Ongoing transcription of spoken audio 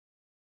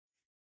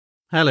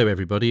Hello,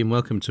 everybody, and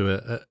welcome to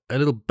a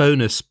little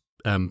bonus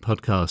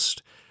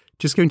podcast.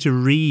 Just going to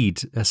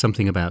read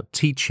something about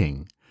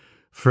teaching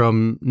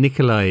from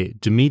Nicolai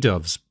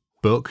Demidov's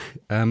book,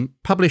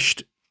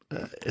 published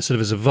sort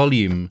of as a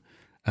volume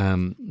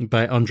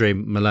by Andrei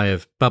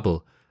Malayev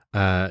Bubble.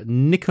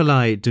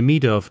 Nicolai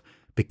Demidov,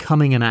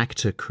 Becoming an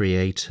Actor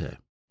Creator.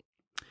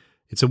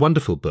 It's a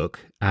wonderful book,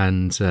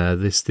 and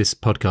this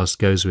podcast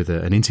goes with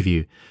an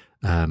interview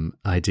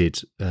I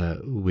did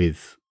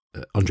with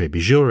Andrzej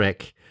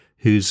Bijurek,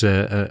 who's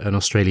an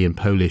Australian,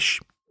 Polish,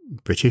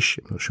 British,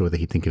 I'm not sure whether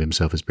he'd think of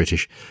himself as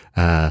British,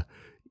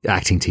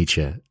 acting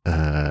teacher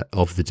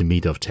of the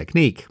Demidov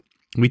technique.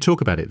 We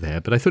talk about it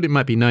there, but I thought it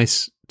might be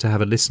nice to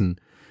have a listen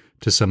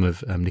to some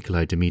of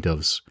Nicolai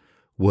Demidov's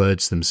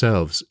words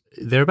themselves.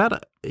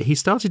 He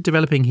started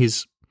developing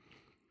his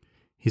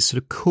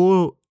sort of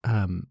core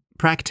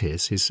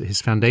practice,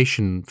 his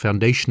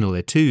foundational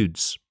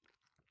etudes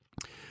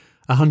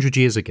 100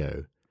 years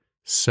ago.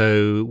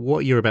 So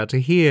what you're about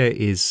to hear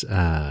is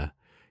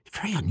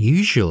very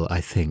unusual, I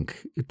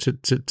think,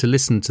 to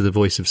listen to the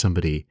voice of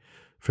somebody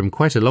from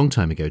quite a long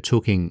time ago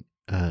talking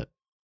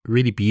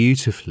really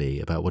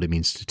beautifully about what it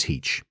means to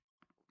teach.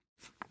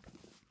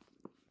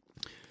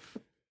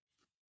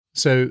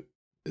 So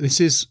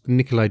this is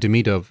Nicolai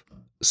Demidov,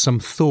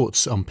 Some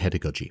Thoughts on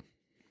Pedagogy.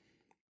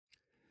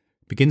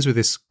 Begins with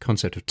this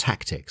concept of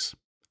tactics.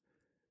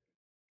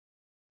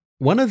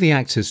 One of the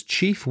actor's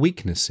chief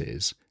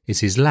weaknesses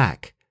is his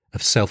lack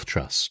of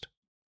self-trust.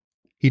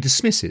 He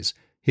dismisses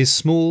his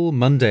small,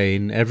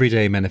 mundane,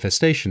 everyday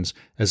manifestations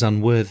as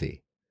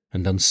unworthy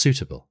and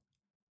unsuitable.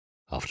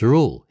 After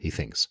all, he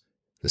thinks,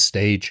 the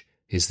stage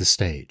is the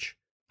stage.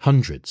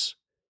 Hundreds,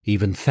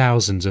 even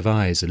thousands of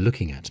eyes are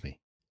looking at me.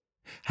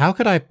 How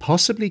could I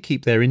possibly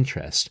keep their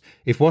interest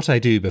if what I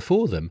do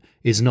before them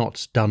is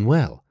not done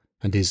well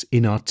and is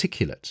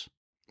inarticulate?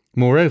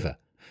 Moreover,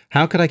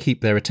 how could I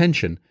keep their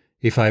attention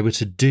if I were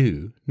to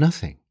do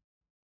nothing?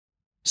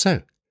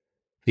 So,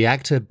 the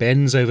actor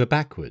bends over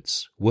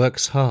backwards,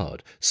 works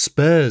hard,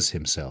 spurs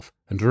himself,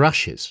 and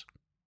rushes.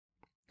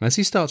 As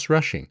he starts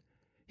rushing,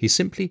 he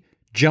simply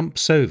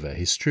jumps over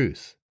his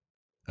truth,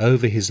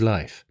 over his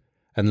life,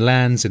 and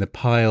lands in a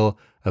pile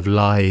of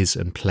lies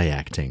and play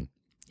acting.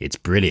 It's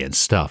brilliant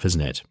stuff,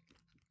 isn't it?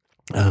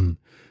 A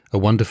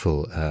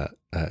wonderful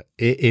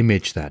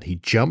image that he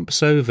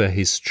jumps over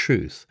his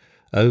truth,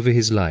 over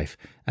his life,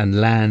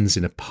 and lands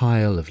in a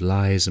pile of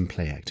lies and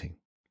play acting.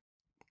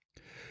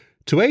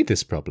 To aid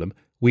this problem,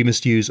 we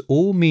must use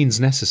all means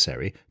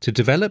necessary to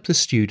develop the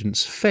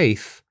students'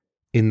 faith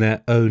in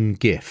their own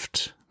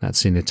gift.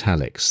 That's in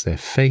italics, their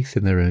faith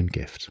in their own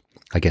gift.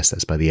 I guess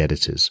that's by the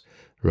editors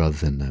rather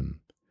than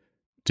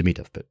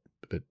Demidov,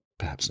 but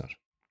perhaps not.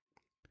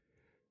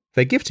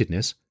 Their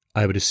giftedness,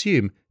 I would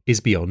assume, is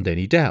beyond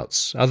any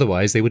doubts,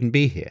 otherwise they wouldn't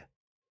be here.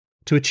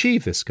 To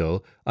achieve this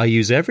goal, I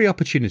use every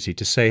opportunity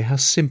to say how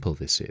simple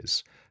this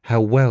is,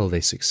 how well they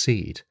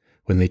succeed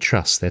when they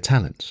trust their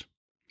talent.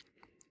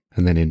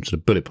 And then in sort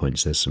of bullet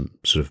points, there's some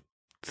sort of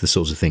the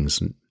sorts of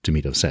things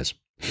Demidov says.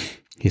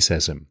 He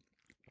says,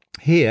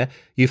 here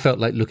you felt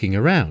like looking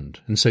around,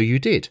 and so you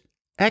did.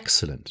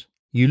 Excellent.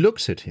 You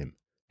looked at him.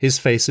 His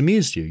face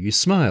amused you. You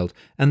smiled.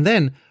 And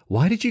then,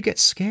 why did you get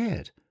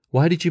scared?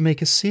 Why did you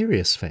make a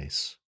serious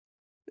face?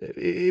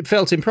 It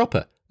felt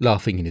improper,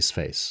 laughing in his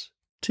face.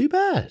 Too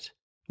bad.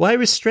 Why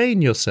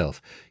restrain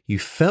yourself? You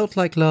felt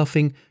like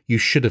laughing. You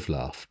should have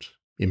laughed.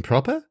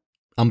 Improper?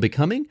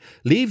 Unbecoming?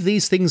 Leave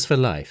these things for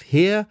life.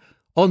 Here,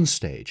 on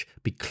stage,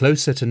 be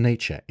closer to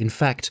nature. In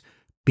fact,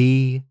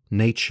 be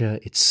nature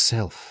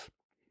itself.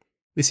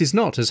 This is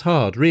not as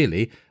hard,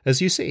 really,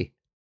 as you see.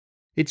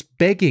 It's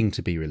begging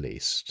to be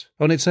released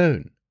on its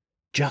own.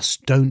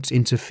 Just don't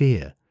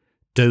interfere.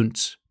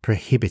 Don't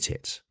prohibit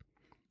it.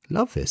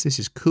 Love this. This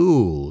is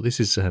cool. This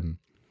is,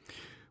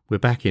 we're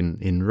back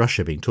in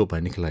Russia being taught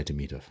by Nicolai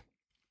Demidov.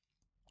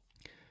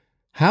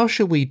 How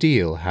shall we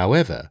deal,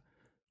 however,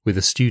 with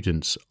a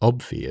student's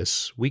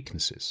obvious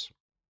weaknesses?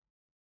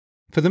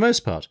 For the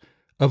most part,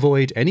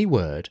 avoid any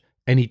word,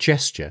 any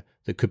gesture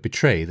that could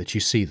betray that you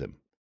see them.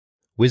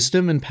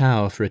 Wisdom and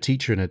power for a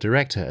teacher and a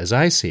director, as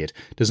I see it,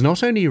 does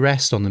not only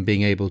rest on them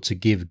being able to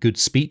give good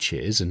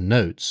speeches and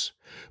notes,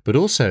 but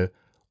also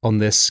on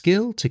their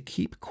skill to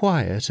keep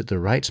quiet at the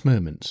right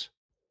moment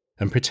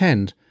and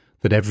pretend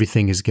that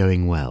everything is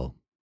going well.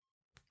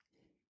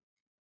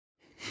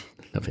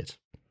 Love it.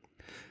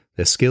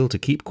 Their skill to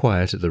keep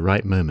quiet at the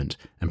right moment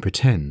and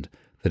pretend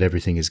that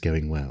everything is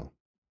going well.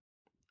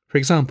 For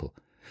example,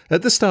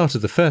 at the start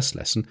of the first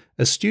lesson,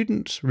 a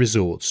student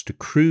resorts to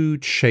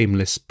crude,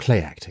 shameless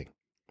play acting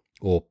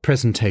or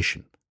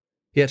presentation.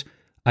 Yet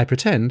I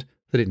pretend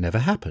that it never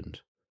happened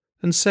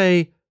and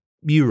say,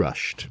 you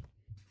rushed.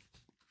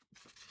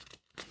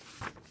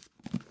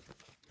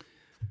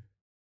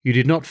 You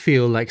did not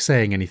feel like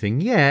saying anything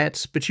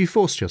yet, but you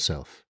forced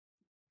yourself.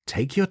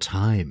 Take your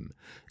time.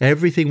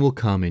 Everything will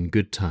come in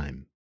good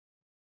time.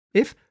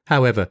 If,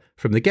 however,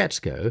 from the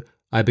get-go,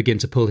 I begin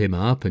to pull him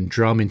up and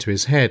drum into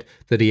his head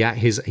that he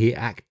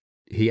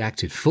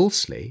acted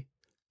falsely,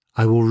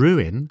 I will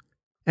ruin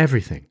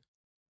everything.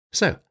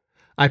 So,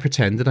 I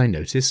pretend that I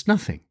noticed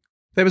nothing.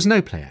 There was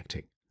no play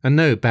acting, and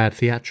no bad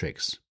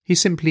theatrics. He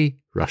simply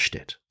rushed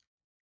it.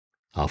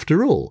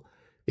 After all,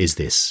 is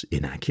this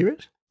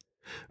inaccurate?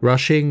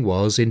 Rushing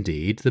was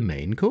indeed the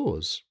main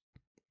cause.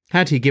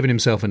 Had he given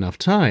himself enough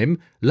time,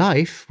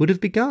 life would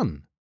have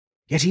begun.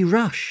 Yet he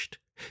rushed.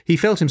 He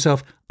felt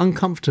himself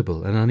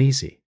uncomfortable and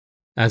uneasy.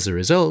 As a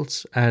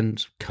result,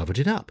 and covered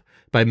it up,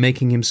 by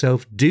making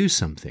himself do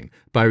something,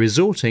 by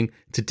resorting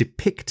to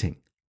depicting,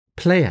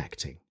 play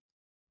acting.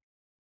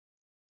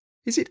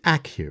 Is it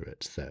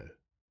accurate, though?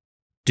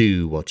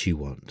 Do what you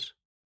want.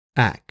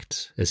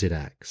 Act as it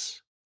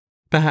acts.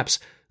 Perhaps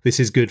this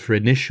is good for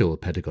initial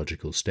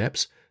pedagogical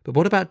steps, but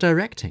what about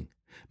directing?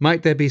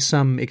 Might there be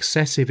some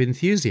excessive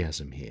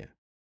enthusiasm here?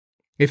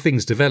 If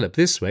things develop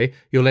this way,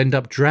 you'll end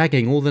up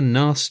dragging all the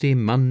nasty,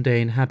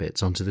 mundane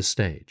habits onto the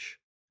stage.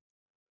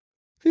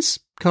 This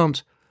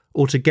can't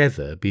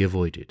altogether be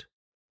avoided.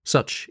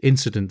 Such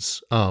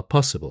incidents are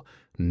possible.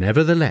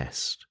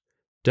 Nevertheless,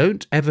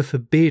 don't ever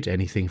forbid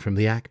anything from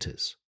the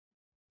actors.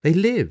 They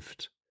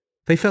lived.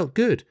 They felt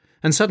good.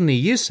 And suddenly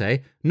you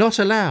say, not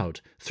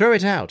allowed, throw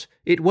it out,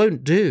 it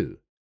won't do.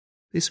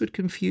 This would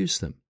confuse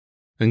them.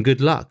 And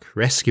good luck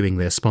rescuing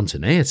their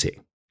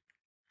spontaneity.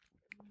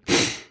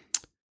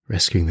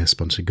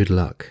 Good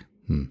luck.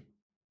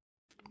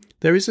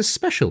 There is a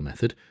special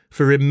method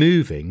for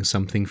removing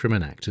something from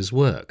an actor's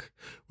work.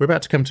 We're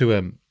about to come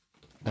to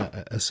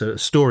a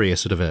story,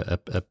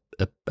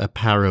 a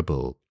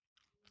parable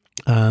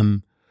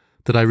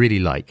that I really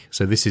like.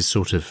 So this is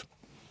sort of,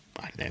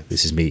 I don't know,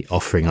 this is me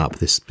offering up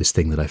this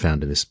thing that I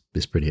found in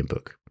this brilliant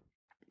book.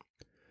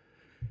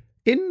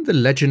 In the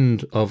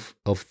legend of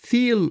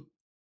Thiel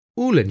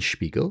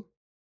Eulenspiegel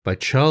by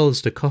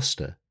Charles de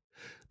Costa,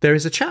 there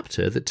is a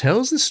chapter that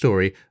tells the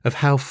story of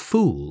how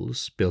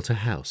fools built a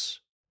house.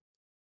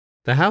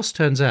 The house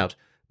turns out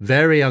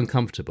very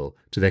uncomfortable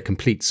to their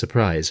complete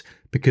surprise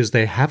because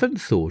they haven't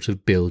thought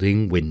of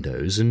building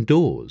windows and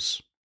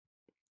doors.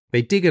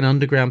 They dig an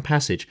underground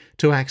passage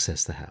to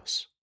access the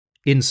house.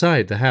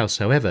 Inside the house,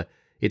 however,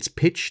 it's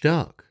pitch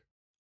dark.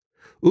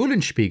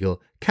 Eulenspiegel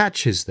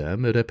catches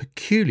them at a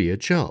peculiar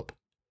job.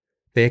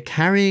 They are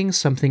carrying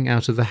something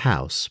out of the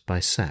house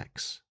by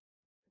sacks.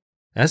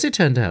 As it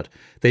turned out,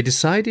 they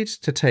decided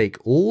to take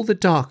all the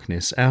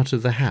darkness out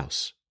of the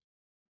house.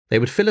 They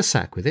would fill a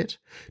sack with it,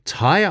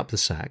 tie up the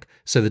sack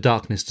so the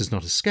darkness does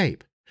not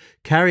escape,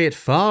 carry it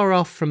far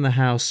off from the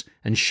house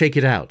and shake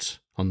it out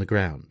on the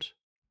ground.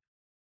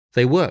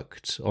 They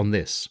worked on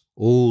this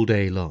all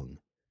day long,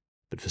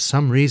 but for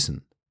some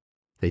reason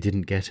they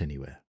didn't get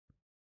anywhere.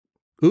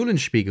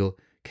 Eulenspiegel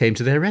came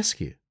to their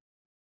rescue.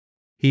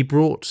 He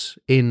brought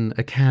in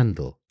a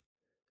candle,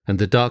 and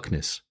the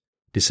darkness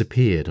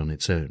disappeared on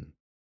its own.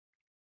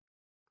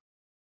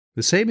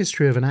 The same is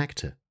true of an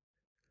actor.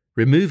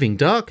 Removing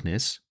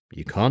darkness,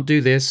 you can't do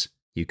this,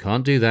 you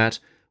can't do that,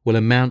 will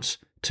amount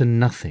to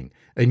nothing.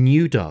 A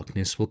new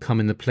darkness will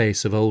come in the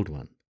place of old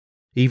one,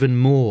 even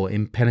more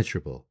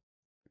impenetrable.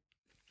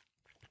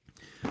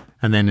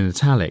 And then in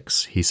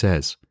italics, he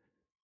says,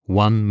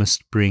 one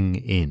must bring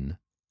in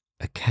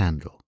a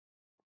candle.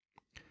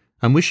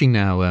 I'm wishing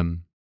now,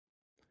 I'm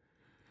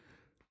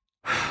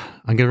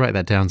going to write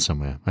that down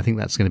somewhere. I think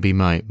that's going to be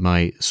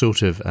my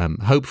sort of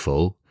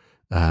hopeful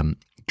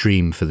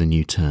dream for the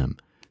new term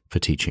for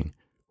teaching.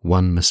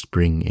 One must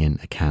bring in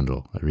a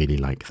candle. I really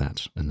like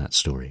that and that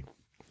story.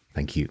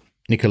 Thank you.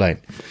 Nicolai,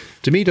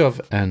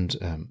 Demidov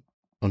and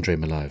Andrei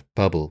Malayev,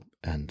 Bubble,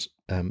 and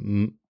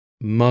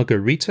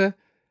Margarita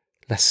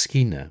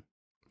Laskina,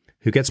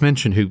 who gets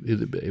mentioned,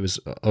 it was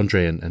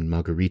Andrei and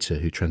Margarita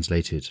who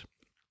translated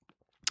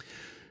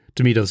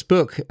Demidov's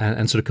book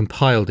and sort of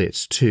compiled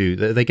it to.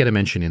 They get a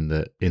mention in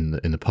the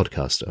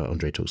podcast.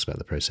 Andrei talks about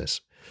the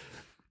process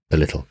a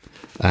little,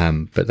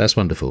 but that's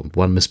wonderful.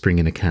 One must bring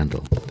in a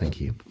candle.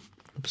 Thank you.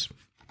 Oops.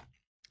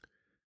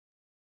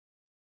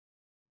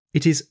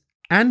 It is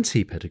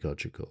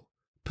anti-pedagogical,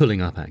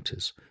 pulling up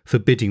actors,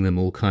 forbidding them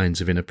all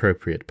kinds of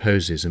inappropriate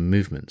poses and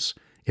movements.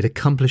 It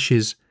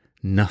accomplishes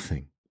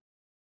nothing.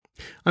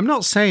 I'm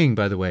not saying,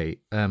 by the way,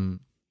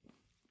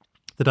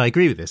 that I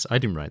agree with this. I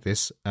didn't write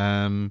this.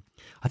 I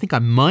think I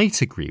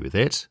might agree with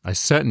it. I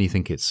certainly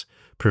think it's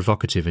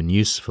provocative and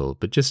useful.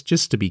 But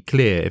just to be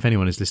clear, if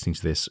anyone is listening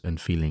to this and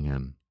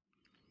feeling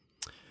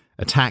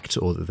attacked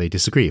or that they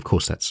disagree, of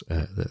course that's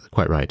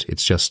quite right.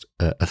 It's just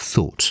a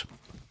thought,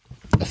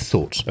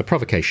 a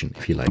provocation,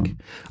 if you like.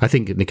 I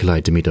think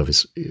Nicolai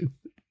Demidov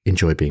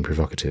enjoyed being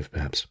provocative,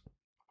 perhaps.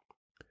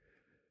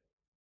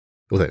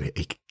 Although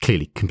he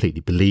clearly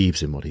completely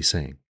believes in what he's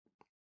saying.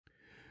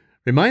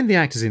 Remind the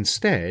actors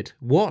instead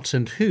what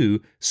and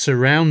who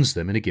surrounds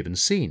them in a given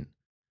scene,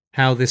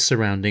 how this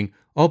surrounding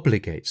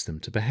obligates them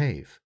to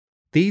behave.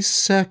 These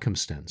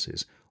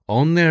circumstances,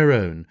 on their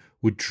own,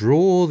 would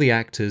draw the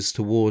actors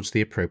towards the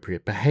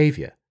appropriate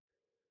behaviour.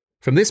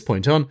 From this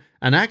point on,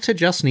 an actor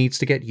just needs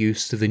to get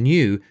used to the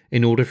new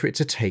in order for it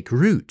to take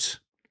root.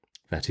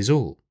 That is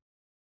all.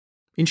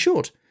 In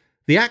short,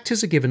 the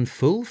actors are given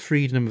full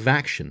freedom of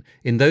action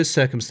in those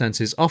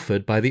circumstances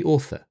offered by the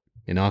author,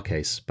 in our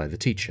case by the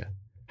teacher.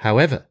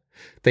 However,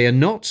 they are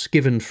not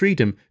given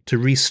freedom to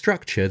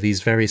restructure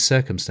these very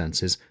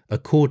circumstances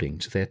according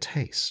to their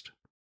taste.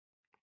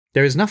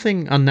 There is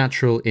nothing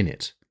unnatural in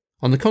it.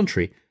 On the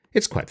contrary,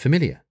 it's quite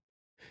familiar.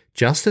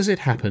 Just as it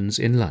happens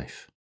in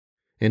life.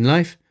 In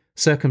life,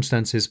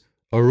 circumstances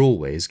are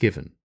always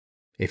given.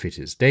 If it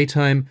is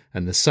daytime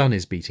and the sun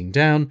is beating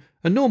down,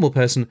 a normal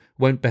person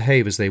won't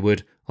behave as they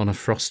would on a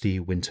frosty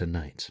winter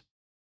night.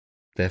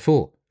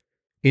 Therefore,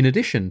 in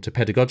addition to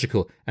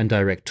pedagogical and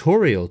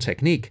directorial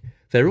technique,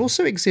 there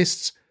also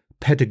exists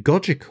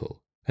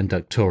pedagogical and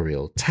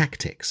directorial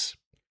tactics.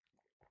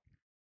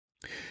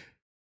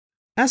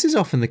 As is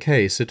often the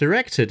case, a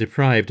director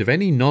deprived of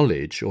any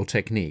knowledge or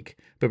technique,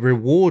 but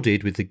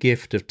rewarded with the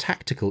gift of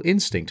tactical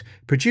instinct,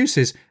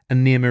 produces a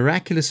near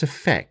miraculous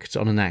effect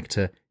on an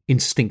actor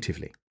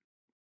instinctively.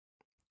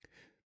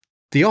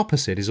 The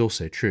opposite is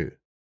also true.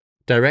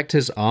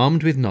 Directors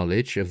armed with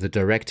knowledge of the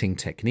directing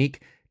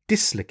technique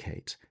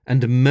dislocate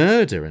and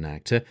murder an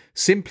actor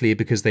simply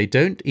because they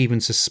don't even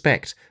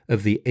suspect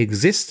of the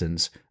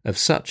existence of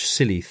such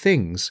silly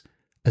things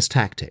as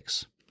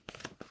tactics.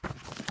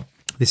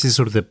 This is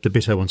sort of the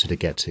bit I wanted to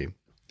get to.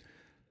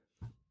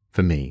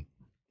 For me,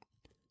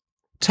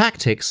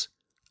 tactics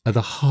are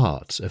the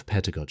heart of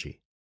pedagogy.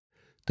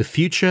 The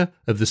future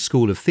of the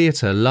School of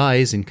Theatre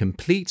lies in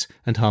complete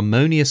and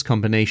harmonious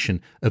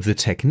combination of the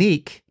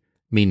technique,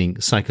 meaning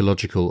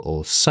psychological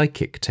or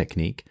psychic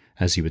technique,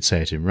 as you would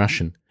say it in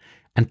Russian,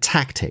 and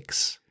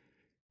tactics.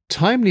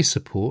 Timely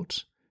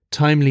support,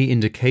 timely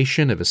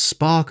indication of a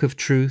spark of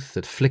truth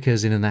that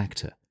flickers in an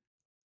actor.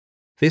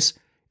 This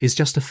is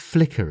just a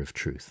flicker of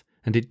truth,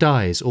 and it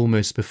dies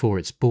almost before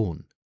it's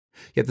born.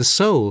 Yet the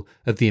soul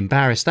of the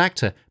embarrassed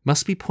actor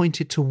must be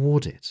pointed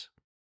toward it.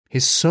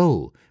 His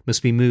soul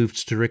must be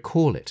moved to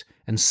recall it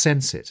and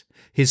sense it.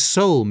 His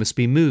soul must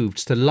be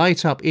moved to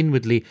light up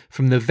inwardly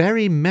from the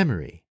very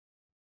memory.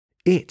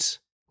 It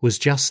was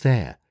just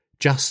there,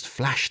 just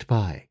flashed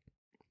by.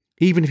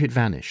 Even if it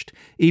vanished,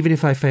 even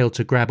if I failed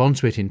to grab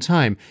onto it in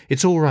time,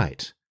 it's all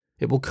right.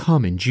 It will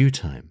come in due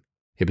time.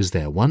 It was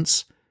there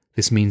once.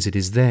 This means it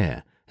is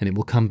there, and it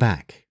will come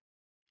back.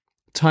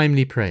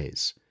 Timely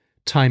praise,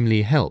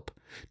 timely help,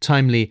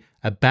 timely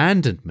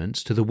abandonment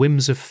to the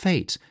whims of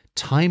fate,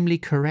 timely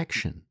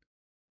correction.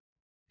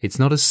 It's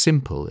not as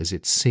simple as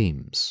it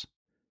seems.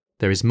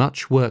 There is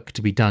much work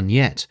to be done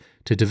yet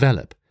to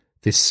develop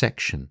this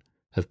section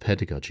of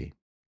pedagogy.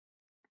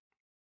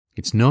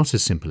 It's not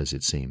as simple as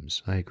it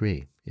seems, I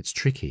agree. It's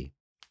tricky.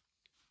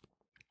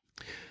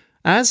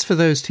 As for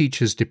those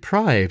teachers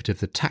deprived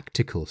of the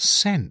tactical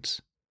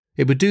scent,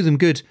 it would do them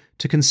good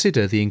to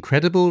consider the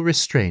incredible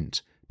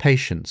restraint,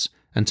 patience,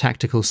 and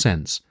tactical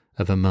sense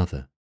of a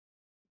mother.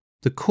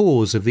 The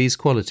cause of these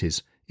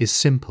qualities is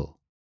simple.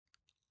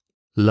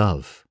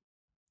 Love.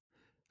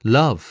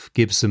 Love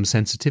gives them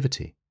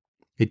sensitivity.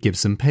 It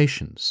gives them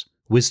patience,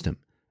 wisdom,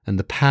 and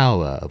the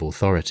power of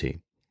authority.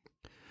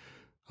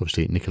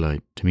 Obviously,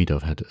 Nicolai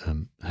Demidov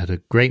had a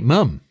great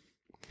mum,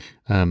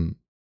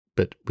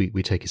 but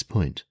we take his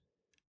point.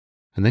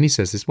 And then he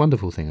says this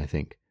wonderful thing, I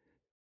think.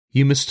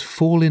 You must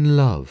fall in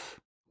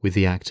love with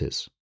the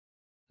actors,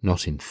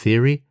 not in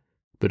theory,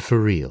 but for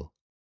real.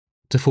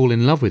 To fall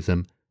in love with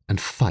them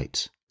and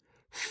fight.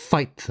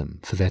 Fight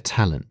them for their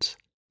talent,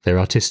 their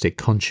artistic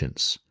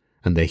conscience,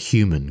 and their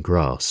human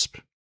grasp.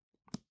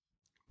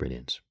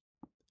 Brilliant.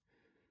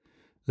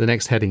 The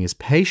next heading is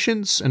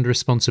patience and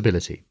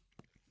responsibility.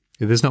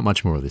 There's not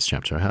much more of this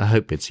chapter. I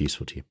hope it's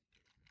useful to you.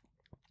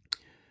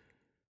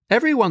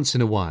 Every once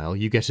in a while,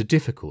 you get a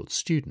difficult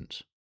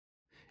student.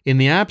 In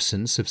the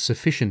absence of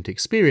sufficient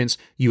experience,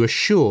 you are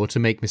sure to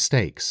make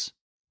mistakes.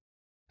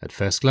 At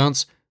first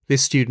glance,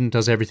 this student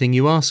does everything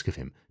you ask of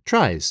him,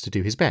 tries to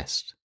do his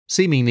best.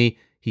 Seemingly,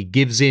 he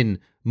gives in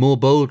more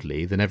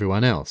boldly than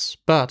everyone else,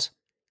 but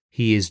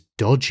he is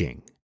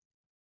dodging.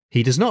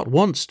 He does not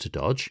want to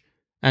dodge,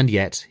 and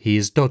yet he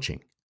is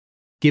dodging,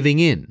 giving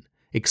in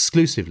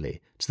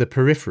exclusively to the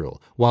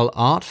peripheral while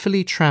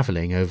artfully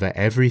travelling over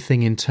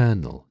everything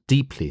internal,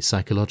 deeply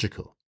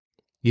psychological.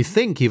 You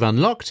think you've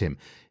unlocked him,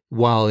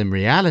 while in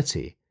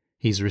reality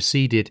he's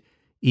receded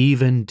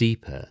even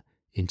deeper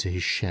into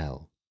his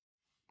shell.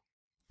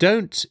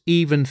 Don't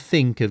even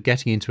think of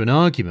getting into an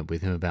argument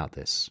with him about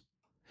this.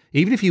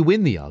 Even if you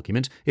win the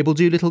argument, it will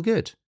do little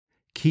good.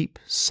 Keep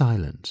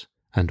silent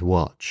and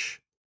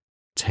watch.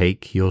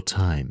 Take your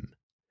time.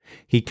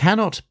 He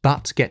cannot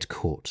but get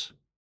caught.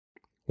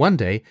 One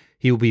day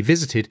he will be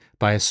visited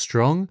by a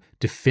strong,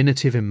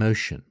 definitive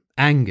emotion,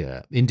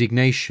 anger,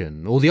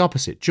 indignation, or the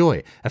opposite,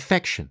 joy,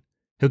 affection.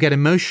 He'll get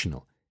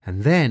emotional,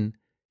 and then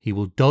he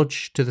will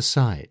dodge to the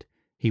side.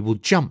 He will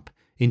jump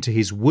into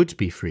his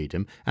would-be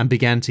freedom and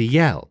begin to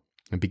yell,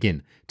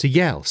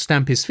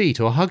 stamp his feet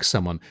or hug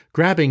someone,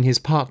 grabbing his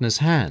partner's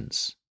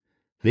hands.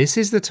 This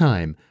is the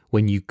time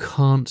when you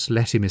can't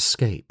let him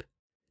escape.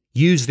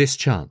 Use this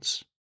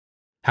chance.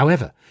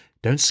 However,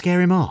 don't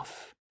scare him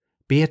off.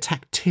 Be a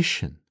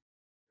tactician.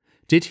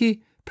 Did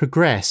he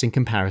progress in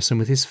comparison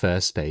with his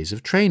first days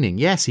of training?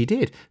 Yes, he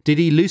did. Did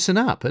he loosen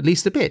up at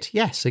least a bit?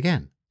 Yes,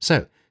 again.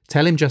 So,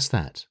 tell him just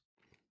that.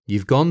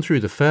 You've gone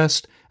through the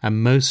first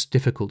and most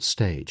difficult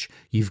stage.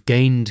 You've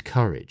gained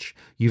courage.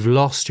 You've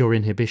lost your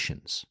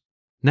inhibitions.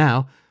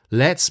 Now,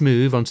 let's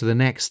move on to the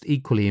next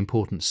equally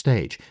important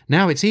stage.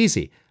 Now it's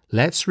easy.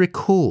 Let's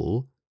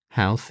recall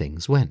how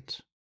things went.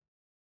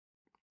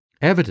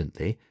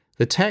 Evidently,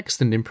 the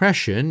text and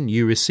impression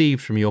you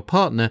received from your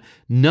partner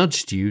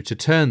nudged you to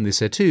turn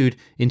this etude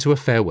into a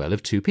farewell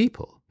of two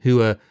people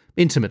who are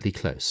intimately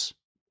close.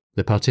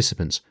 The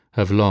participants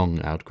have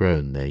long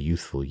outgrown their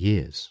youthful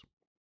years.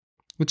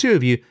 The two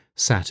of you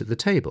sat at the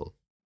table.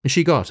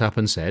 She got up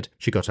and said,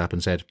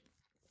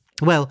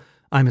 "Well,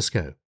 I must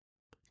go."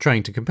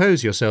 Trying to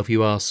compose yourself,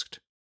 you asked,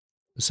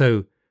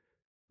 "So,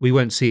 we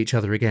won't see each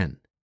other again?"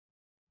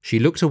 She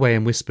looked away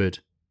and whispered,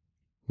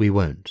 "We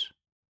won't."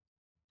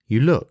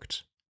 You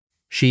looked.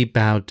 She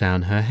bowed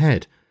down her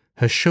head.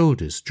 Her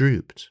shoulders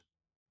drooped.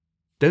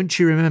 Don't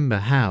you remember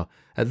how,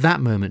 at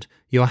that moment,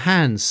 your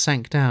hands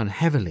sank down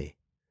heavily?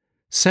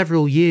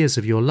 Several years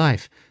of your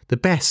life, the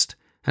best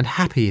and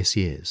happiest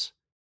years.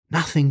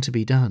 Nothing to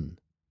be done.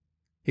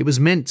 It was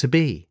meant to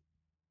be.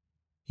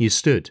 You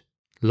stood,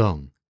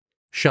 long,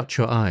 shut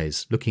your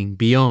eyes, looking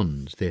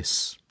beyond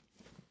this.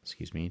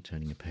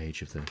 Turning a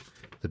page of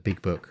the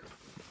big book.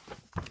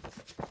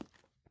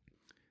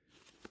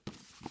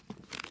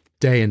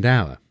 Day and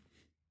hour.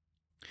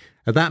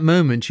 At that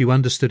moment you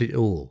understood it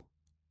all.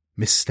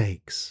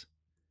 Mistakes,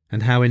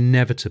 and how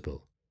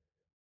inevitable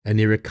and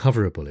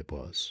irrecoverable it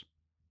was.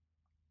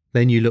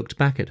 Then you looked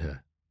back at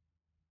her.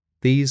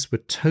 These were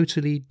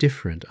totally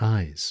different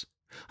eyes.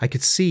 I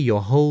could see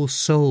your whole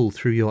soul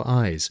through your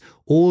eyes,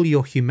 all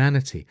your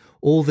humanity,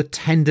 all the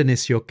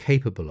tenderness you're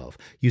capable of.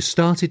 You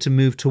started to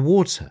move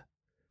towards her,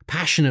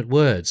 passionate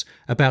words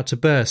about to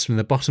burst from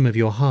the bottom of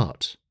your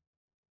heart.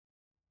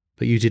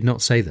 But you did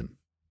not say them.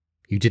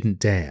 You didn't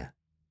dare.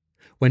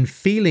 When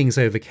feelings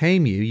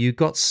overcame you, you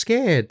got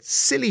scared.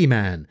 Silly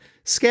man.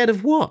 Scared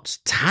of what?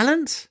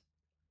 Talent?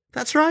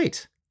 That's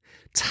right.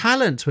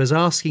 Talent was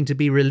asking to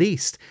be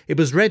released. It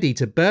was ready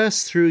to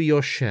burst through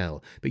your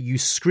shell, but you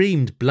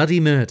screamed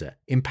bloody murder,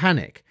 in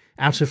panic,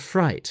 out of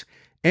fright,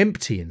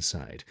 empty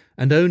inside,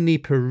 and only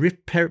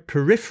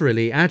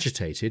peripherally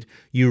agitated,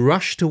 you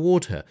rushed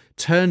toward her,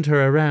 turned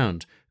her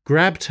around,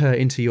 grabbed her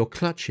into your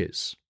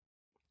clutches.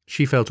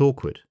 She felt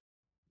awkward.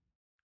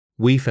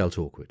 We felt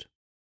awkward.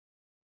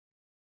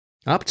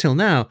 Up till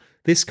now,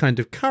 this kind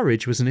of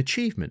courage was an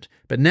achievement,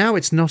 but now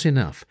it's not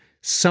enough.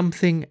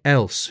 Something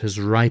else has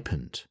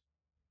ripened.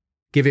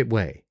 Give it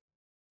way.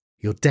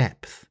 Your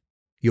depth,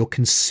 your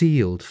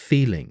concealed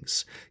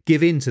feelings.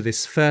 Give in to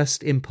this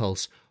first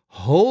impulse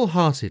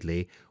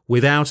wholeheartedly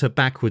without a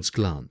backwards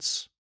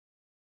glance.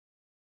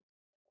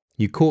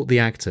 You caught the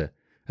actor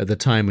at the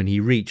time when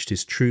he reached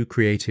his true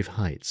creative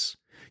heights.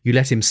 You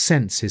let him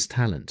sense his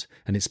talent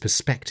and its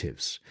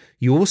perspectives.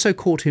 You also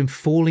caught him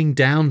falling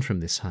down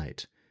from this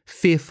height,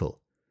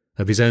 fearful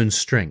of his own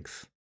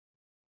strength.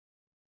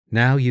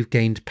 Now you've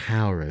gained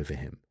power over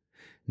him.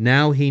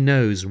 Now he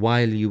knows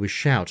why you will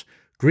shout,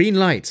 "Green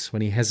light,"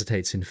 when he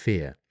hesitates in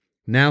fear.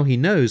 Now he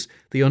knows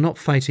that you're not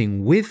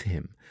fighting with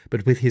him,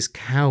 but with his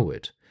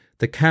coward,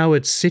 the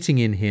coward sitting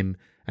in him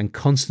and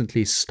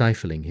constantly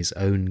stifling his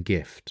own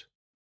gift.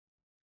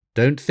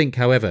 Don't think,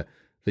 however,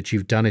 that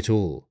you've done it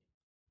all.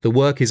 The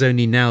work is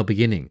only now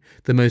beginning,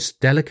 the most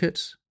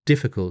delicate,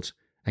 difficult,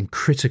 and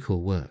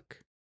critical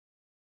work.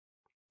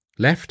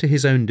 Left to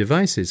his own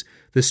devices,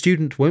 the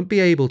student won't be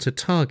able to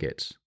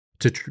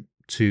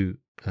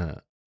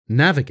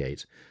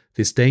navigate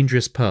this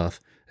dangerous path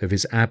of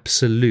his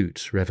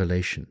absolute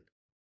revelation.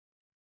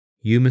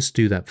 You must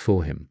do that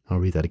for him. I'll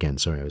read that again.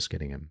 Sorry, I was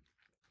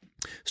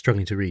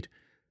struggling to read.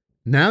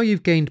 Now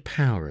you've gained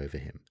power over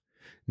him.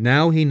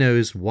 Now he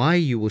knows why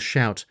you will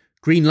shout,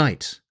 "Green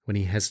light," when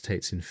he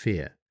hesitates in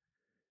fear.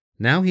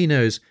 Now he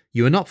knows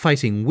you are not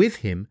fighting with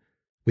him,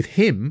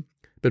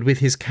 but with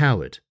his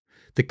coward,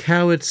 the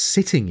coward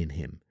sitting in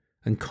him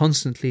and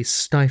constantly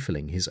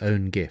stifling his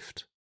own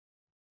gift.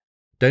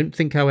 Don't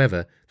think,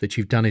 however, that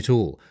you've done it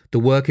all. The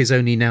work is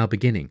only now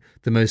beginning,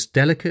 the most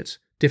delicate,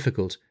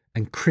 difficult,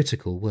 and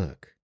critical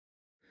work.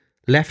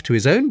 Left to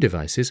his own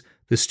devices,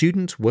 the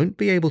student won't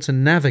be able to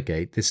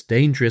navigate this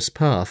dangerous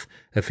path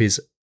of his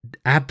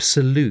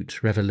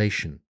absolute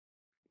revelation.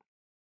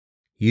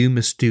 You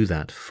must do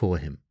that for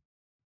him.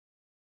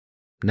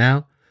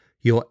 Now,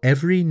 your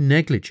every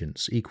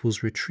negligence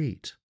equals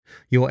retreat.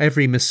 Your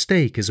every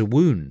mistake is a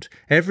wound,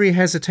 every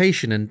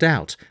hesitation and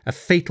doubt a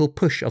fatal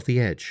push off the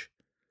edge.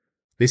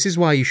 This is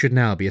why you should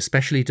now be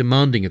especially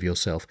demanding of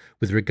yourself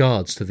with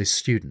regards to this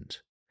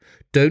student.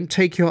 Don't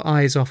take your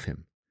eyes off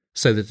him,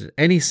 so that at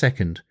any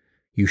second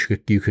you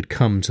could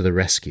come to the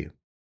rescue.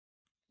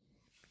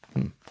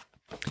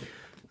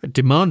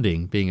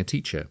 Demanding being a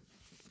teacher.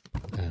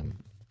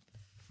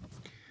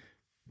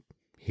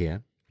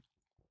 Here.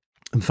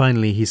 And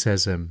finally he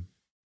says,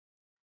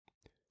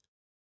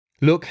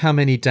 look how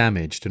many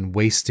damaged and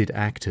wasted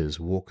actors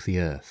walk the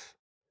earth.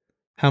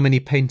 How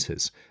many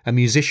painters and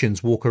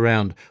musicians walk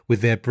around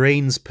with their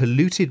brains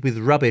polluted with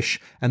rubbish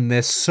and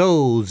their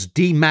souls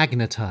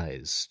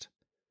demagnetized.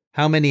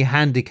 How many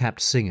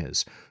handicapped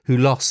singers who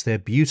lost their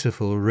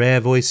beautiful, rare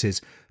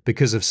voices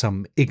because of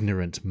some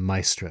ignorant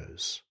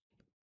maestros?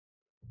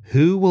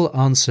 Who will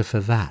answer for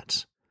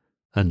that?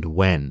 And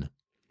when?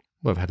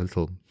 Well, I've had a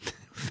little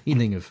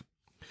feeling of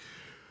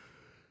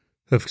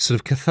sort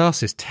of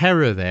catharsis,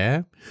 terror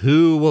there.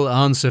 Who will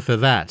answer for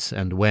that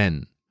and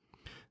when?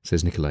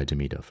 Says Nicolai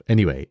Demidov.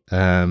 Anyway,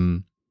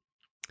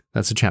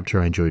 that's a chapter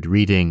I enjoyed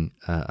reading.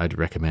 I'd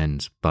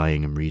recommend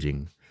buying and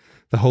reading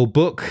the whole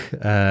book.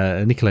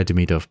 Nicolai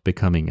Demidov,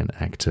 Becoming an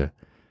Actor,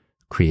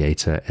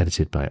 Creator,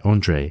 edited by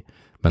Andrei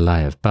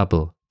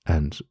Malayev-Babel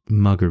and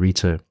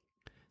Margarita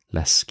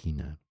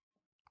Laskina.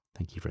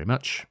 Thank you very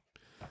much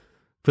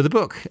for the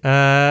book.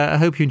 I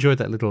hope you enjoyed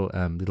that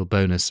little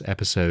bonus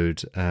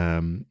episode.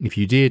 If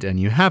you did and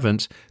you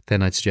haven't,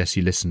 then I'd suggest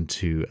you listen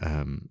to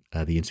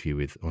the interview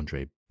with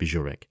Andrei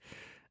Bijorek.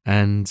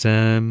 And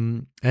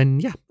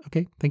yeah,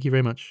 okay. Thank you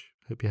very much.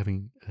 Hope you're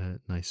having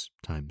nice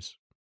times.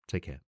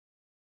 Take care.